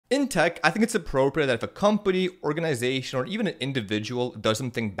In tech, I think it's appropriate that if a company, organization, or even an individual does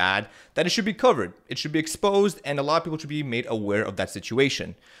something bad, that it should be covered. It should be exposed, and a lot of people should be made aware of that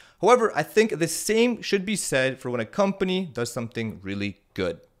situation. However, I think the same should be said for when a company does something really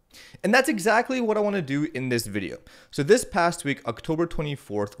good. And that's exactly what I want to do in this video. So this past week, October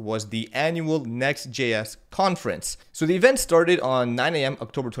 24th, was the annual Nextjs conference. So the event started on 9 a.m.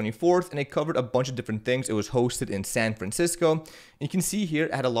 October 24th, and it covered a bunch of different things. It was hosted in San Francisco. And you can see here,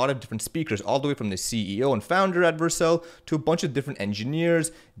 it had a lot of different speakers, all the way from the CEO and founder at Vercel to a bunch of different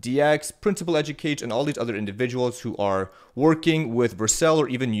engineers, DX, principal educators, and all these other individuals who are working with Vercel or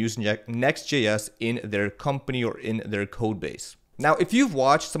even using Nextjs in their company or in their code base. Now, if you've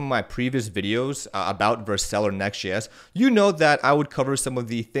watched some of my previous videos about Vercel or Nextjs, you know that I would cover some of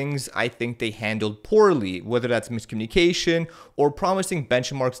the things I think they handled poorly, whether that's miscommunication or promising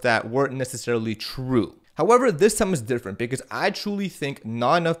benchmarks that weren't necessarily true. However, this time is different because I truly think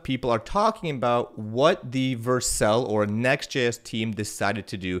not enough people are talking about what the Vercel or Nextjs team decided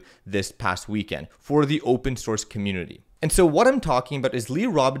to do this past weekend for the open source community. And so what I'm talking about is Lee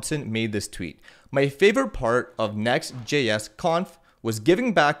Robinson made this tweet. My favorite part of Nextjs.conf was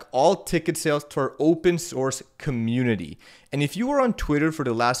giving back all ticket sales to our open source community. And if you were on Twitter for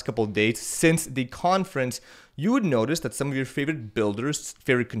the last couple of days since the conference, you would notice that some of your favorite builders,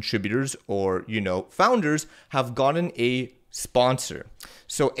 favorite contributors, or founders have gotten a sponsor.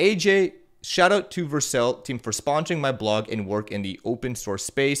 So AJ, shout out to Vercel team for sponsoring my blog and work in the open source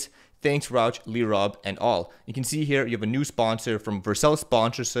space. Thanks, Rouch, Lee Rob, and all. You can see here you have a new sponsor from Vercel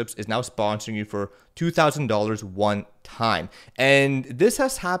Sponsorships is now sponsoring you for $2,000 one time. And this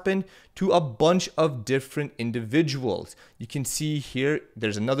has happened to a bunch of different individuals. You can see here,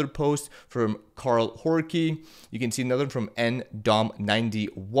 there's another post from Carl Horkey. You can see another from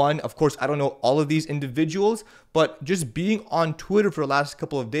ndom91. Of course, I don't know all of these individuals, but just being on Twitter for the last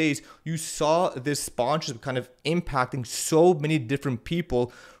couple of days, you saw this sponsorship kind of impacting so many different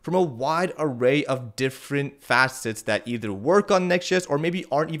people from a wide array of different facets that either work on Nextjs or maybe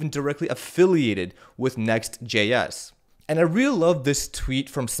aren't even directly affiliated with Next.js. And I really love this tweet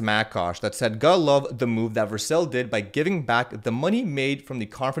from Smackosh that said, gotta love the move that Vercel did by giving back the money made from the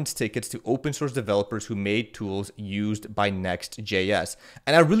conference tickets to open source developers who made tools used by Next.js.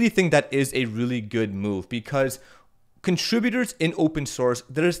 And I really think that is a really good move because contributors in open source,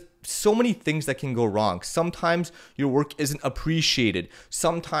 there's so many things that can go wrong. Sometimes your work isn't appreciated.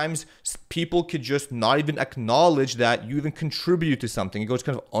 Sometimes people could just not even acknowledge that you even contribute to something. It goes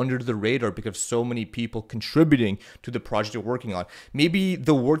kind of under the radar because of so many people contributing to the project you're working on. Maybe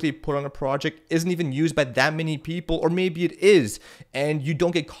the work they put on a project isn't even used by that many people, or maybe it is, and you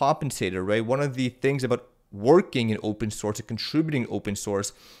don't get compensated, right? One of the things about working in open source and contributing open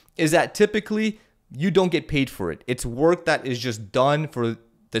source is that typically you don't get paid for it. It's work that is just done for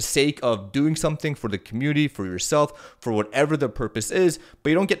the sake of doing something for the community, for yourself, for whatever the purpose is, but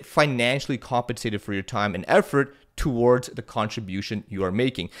you don't get financially compensated for your time and effort towards the contribution you are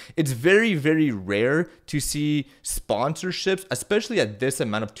making. It's very, very rare to see sponsorships, especially at this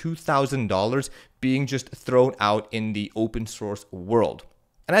amount of $2,000 being just thrown out in the open source world.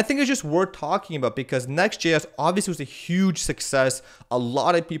 And I think it's just worth talking about because Nextjs obviously was a huge success. A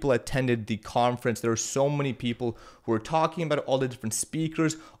lot of people attended the conference. There were so many people who were talking about it, all the different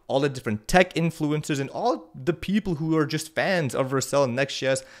speakers, all the different tech influencers, and all the people who are just fans of Vercel and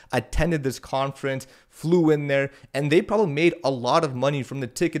Nextjs attended this conference, flew in there, and they probably made a lot of money from the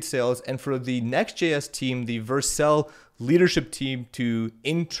ticket sales. And for the Nextjs team, the Vercel leadership team to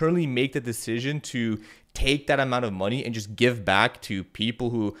internally make the decision to take that amount of money and just give back to people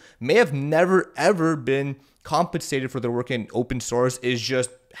who may have never ever been compensated for their work in open source is just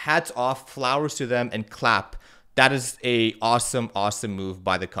hats off, flowers to them, and clap. That is a awesome move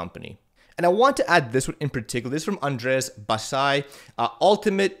by the company. And I want to add this one in particular. This is from Andres Basai.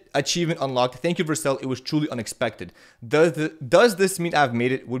 Ultimate achievement unlocked. Thank you, Vercel. It was truly unexpected. Does this mean I've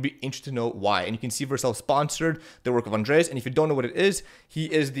made it? Would be interested to know why. And you can see Vercel sponsored the work of Andres. And if you don't know what it is,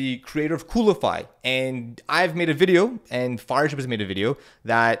 he is the creator of Coolify. And I've made a video, and Fireship has made a video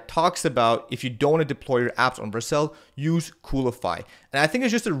that talks about if you don't want to deploy your apps on Vercel, use Coolify. And I think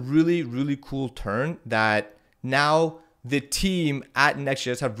it's just a really, really cool turn that now the team at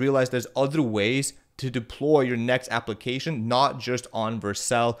Nextjs have realized there's other ways to deploy your next application, not just on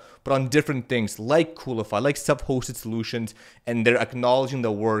Vercel, but on different things like Coolify, like self-hosted solutions, and they're acknowledging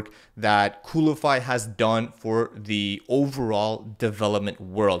the work that Coolify has done for the overall development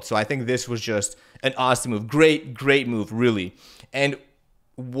world. So I think this was just an awesome move. Great move, really. And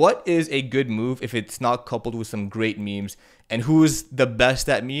what is a good move if it's not coupled with some great memes? And who is the best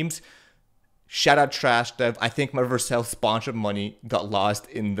at memes? Shout out Trash Dev. I think my Vercel sponsored money got lost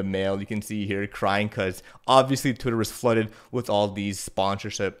in the mail. You can see here crying because obviously Twitter was flooded with all these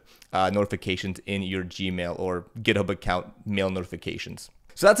sponsorship notifications in your Gmail or GitHub account mail notifications.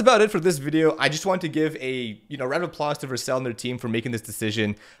 So that's about it for this video. I just wanted to give a round of applause to Vercel and their team for making this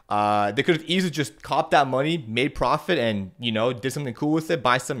decision. They could have easily just copped that money, made profit, and did something cool with it.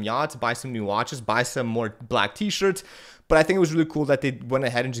 Buy some yachts, buy some new watches, buy some more black t-shirts. But I think it was really cool that they went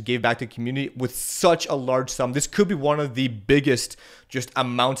ahead and just gave back to the community with such a large sum. This could be one of the biggest just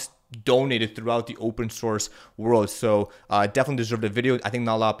amounts donated throughout the open source world. So definitely deserved a video. I think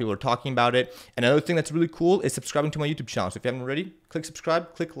not a lot of people are talking about it. And another thing that's really cool is subscribing to my YouTube channel. So if you haven't already, click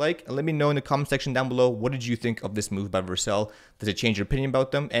subscribe, click like, and let me know in the comment section down below, what did you think of this move by Vercel? Does it change your opinion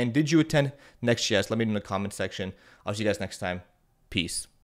about them? And did you attend Nextjs? Let me know in the comment section. I'll see you guys next time. Peace.